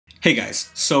Hey guys,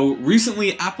 so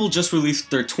recently Apple just released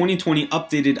their 2020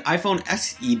 updated iPhone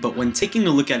SE, but when taking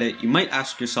a look at it, you might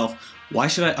ask yourself, why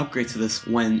should I upgrade to this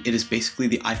when it is basically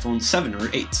the iPhone 7 or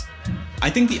 8?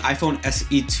 I think the iPhone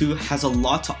SE 2 has a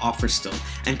lot to offer still,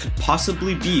 and could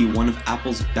possibly be one of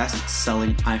Apple's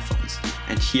best-selling iPhones,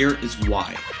 and here is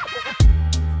why.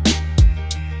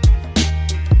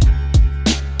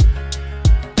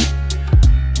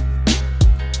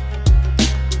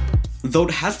 Though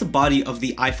it has the body of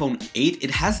the iPhone 8,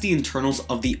 it has the internals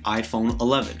of the iPhone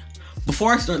 11.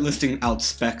 Before I start listing out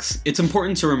specs, it's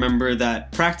important to remember that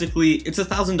practically it's a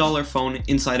 $1,000 phone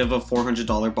inside of a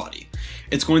 $400 body.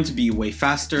 It's going to be way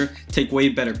faster, take way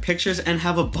better pictures, and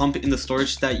have a bump in the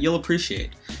storage that you'll appreciate.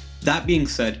 That being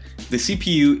said, the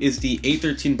CPU is the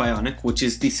A13 Bionic, which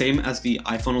is the same as the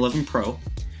iPhone 11 Pro.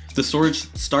 The storage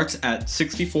starts at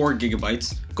 64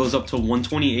 gigabytes, goes up to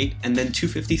 128, and then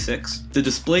 256. The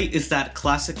display is that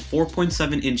classic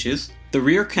 4.7 inches. The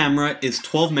rear camera is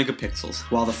 12 megapixels,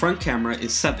 while the front camera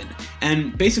is 7.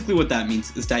 And basically what that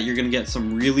means is that you're going to get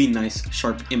some really nice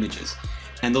sharp images.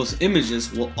 And those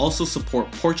images will also support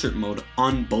portrait mode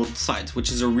on both sides,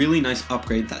 which is a really nice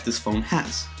upgrade that this phone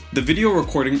has. The video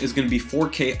recording is going to be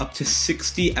 4K up to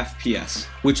 60 FPS,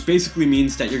 which basically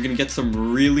means that you're going to get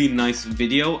some really nice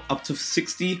video up to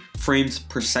 60 frames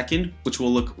per second, which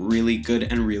will look really good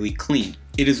and really clean.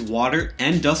 It is water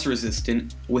and dust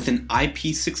resistant with an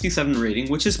IP67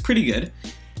 rating, which is pretty good,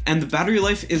 and the battery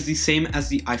life is the same as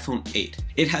the iPhone 8.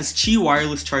 It has Qi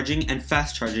wireless charging and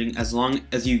fast charging as long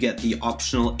as you get the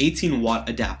optional 18-watt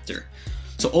adapter.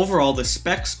 So overall, the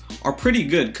specs are pretty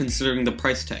good considering the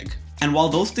price tag. And while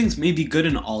those things may be good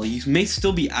and all, you may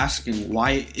still be asking,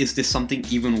 why is this something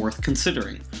even worth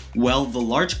considering? Well, the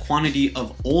large quantity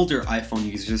of older iPhone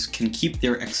users can keep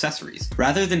their accessories.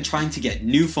 Rather than trying to get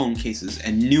new phone cases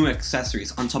and new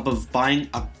accessories on top of buying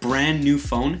a brand new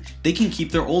phone, they can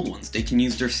keep their old ones. They can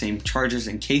use their same chargers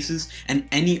and cases and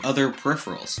any other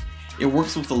peripherals. It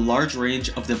works with a large range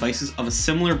of devices of a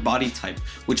similar body type,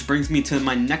 which brings me to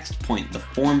my next point, the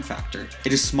form factor.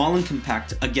 It is small and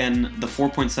compact, again, the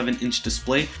 4.7-inch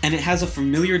display, and it has a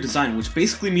familiar design, which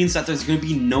basically means that there's going to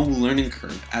be no learning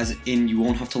curve, as in you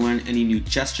won't have to learn any new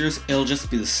gestures, it'll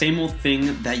just be the same old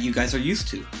thing that you guys are used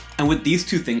to. And with these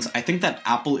two things, I think that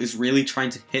Apple is really trying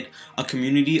to hit a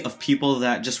community of people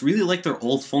that just really like their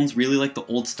old phones, really like the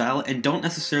old style, and don't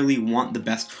necessarily want the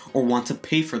best or want to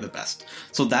pay for the best.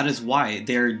 So that is why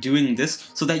they're doing this,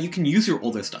 so that you can use your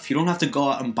older stuff. You don't have to go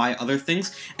out and buy other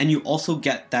things, and you also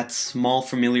get that small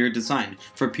familiar design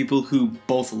for people who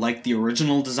both like the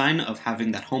original design of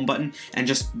having that home button and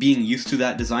just being used to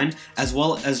that design, as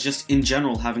well as just in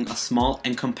general having a small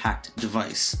and compact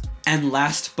device. And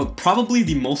last, but probably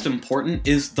the most important,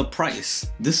 is the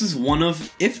price. This is one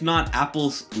of, if not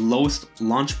Apple's lowest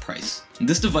launch price.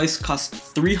 This device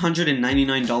costs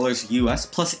 $399 US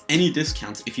plus any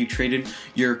discounts if you trade in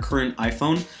your current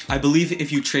iPhone. I believe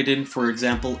if you trade in, for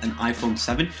example, an iPhone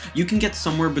 7, you can get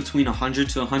somewhere between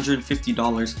 $100 to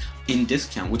 $150 in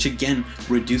discount, which again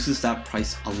reduces that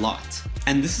price a lot.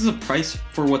 And this is a price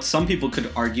for what some people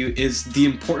could argue is the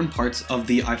important parts of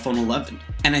the iPhone 11.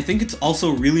 And I think it's also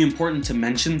really important to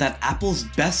mention that Apple's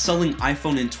best-selling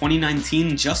iPhone in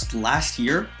 2019, just last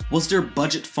year, was their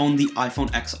budget phone, the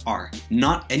iPhone XR,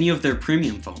 not any of their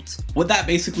premium phones. What that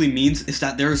basically means is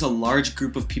that there is a large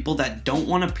group of people that don't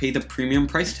want to pay the premium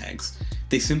price tags.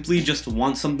 They simply just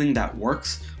want something that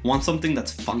works, want something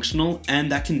that's functional,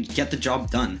 and that can get the job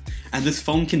done. And this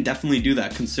phone can definitely do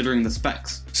that considering the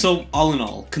specs. So all in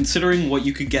all, considering what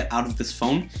you could get out of this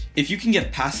phone, if you can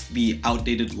get past the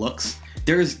outdated looks,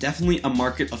 there is definitely a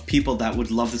market of people that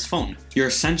would love this phone. You're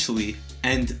essentially,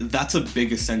 and that's a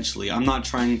big essentially, I'm not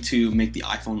trying to make the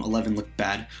iPhone 11 look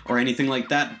bad or anything like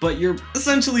that, but you're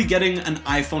essentially getting an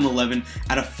iPhone 11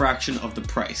 at a fraction of the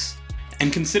price.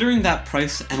 And considering that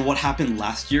price and what happened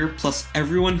last year, plus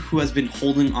everyone who has been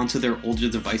holding onto their older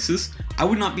devices, I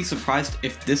would not be surprised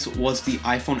if this was the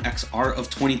iPhone XR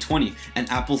of 2020 and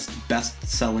Apple's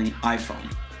best-selling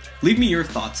iPhone. Leave me your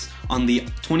thoughts on the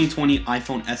 2020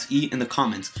 iPhone SE in the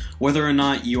comments, whether or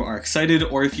not you are excited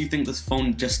or if you think this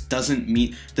phone just doesn't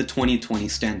meet the 2020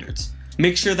 standards.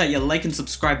 Make sure that you like and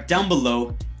subscribe down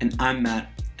below, and I'm Matt,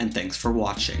 and thanks for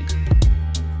watching.